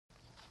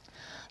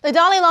The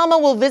Dalai Lama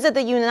will visit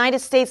the United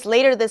States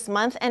later this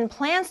month and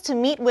plans to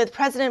meet with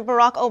President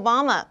Barack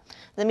Obama.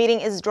 The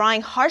meeting is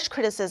drawing harsh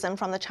criticism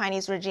from the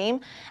Chinese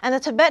regime, and the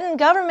Tibetan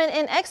government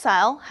in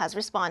exile has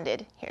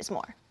responded. Here's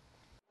more.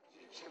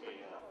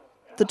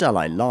 The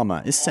Dalai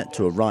Lama is set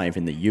to arrive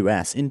in the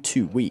U.S. in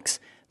 2 weeks.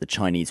 The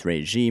Chinese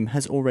regime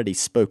has already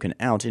spoken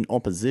out in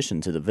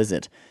opposition to the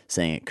visit,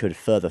 saying it could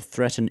further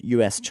threaten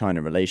U.S.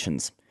 China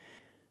relations.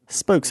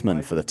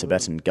 Spokesman for the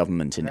Tibetan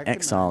government in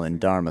exile in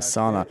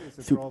Dharamsala,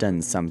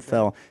 Thubten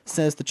Samphel,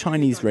 says the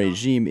Chinese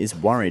regime is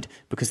worried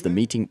because the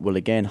meeting will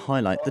again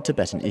highlight the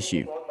Tibetan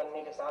issue.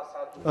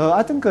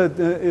 I think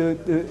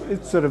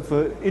it sort of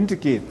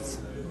indicates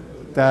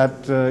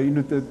that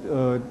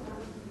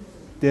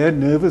their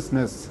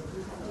nervousness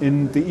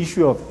in the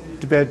issue of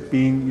Tibet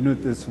being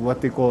this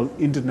what they call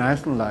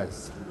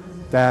internationalized,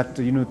 that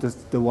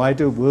the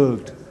wider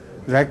world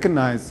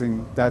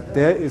recognizing that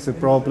there is a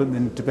problem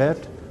in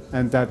Tibet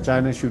and that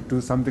China should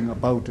do something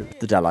about it.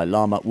 The Dalai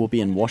Lama will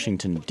be in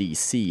Washington,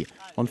 D.C.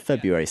 on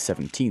February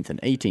 17th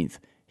and 18th.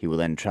 He will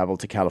then travel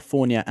to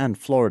California and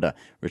Florida,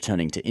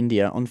 returning to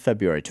India on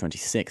February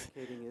 26th.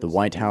 The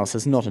White House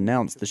has not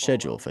announced the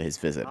schedule for his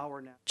visit.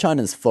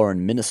 China's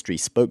Foreign Ministry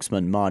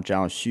spokesman Ma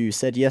Zhaoxu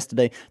said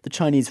yesterday the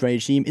Chinese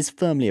regime is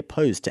firmly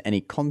opposed to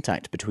any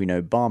contact between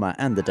Obama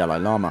and the Dalai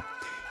Lama.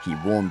 He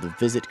warned the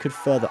visit could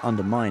further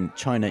undermine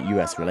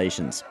China-US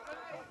relations.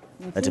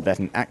 A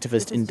Tibetan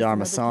activist in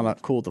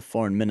Dharamsala called the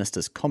foreign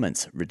minister's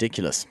comments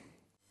ridiculous.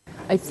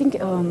 I think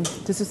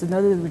this is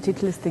another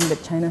ridiculous thing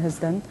that China has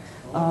done.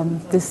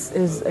 This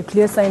is a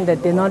clear sign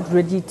that they're not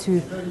ready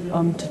to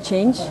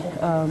change.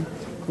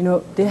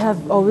 They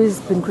have always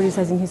been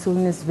criticizing His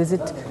Holiness'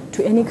 visit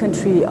to any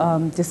country,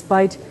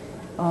 despite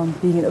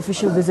being an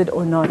official visit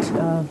or not.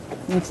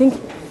 I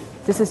think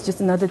this is just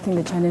another thing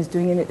that China is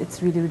doing, and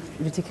it's really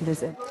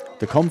ridiculous.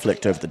 The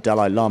conflict over the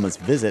Dalai Lama's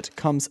visit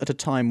comes at a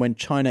time when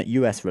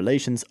China-US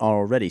relations are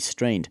already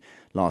strained.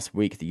 Last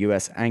week, the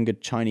US angered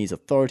Chinese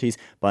authorities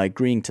by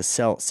agreeing to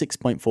sell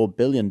 $6.4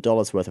 billion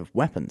worth of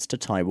weapons to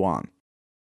Taiwan.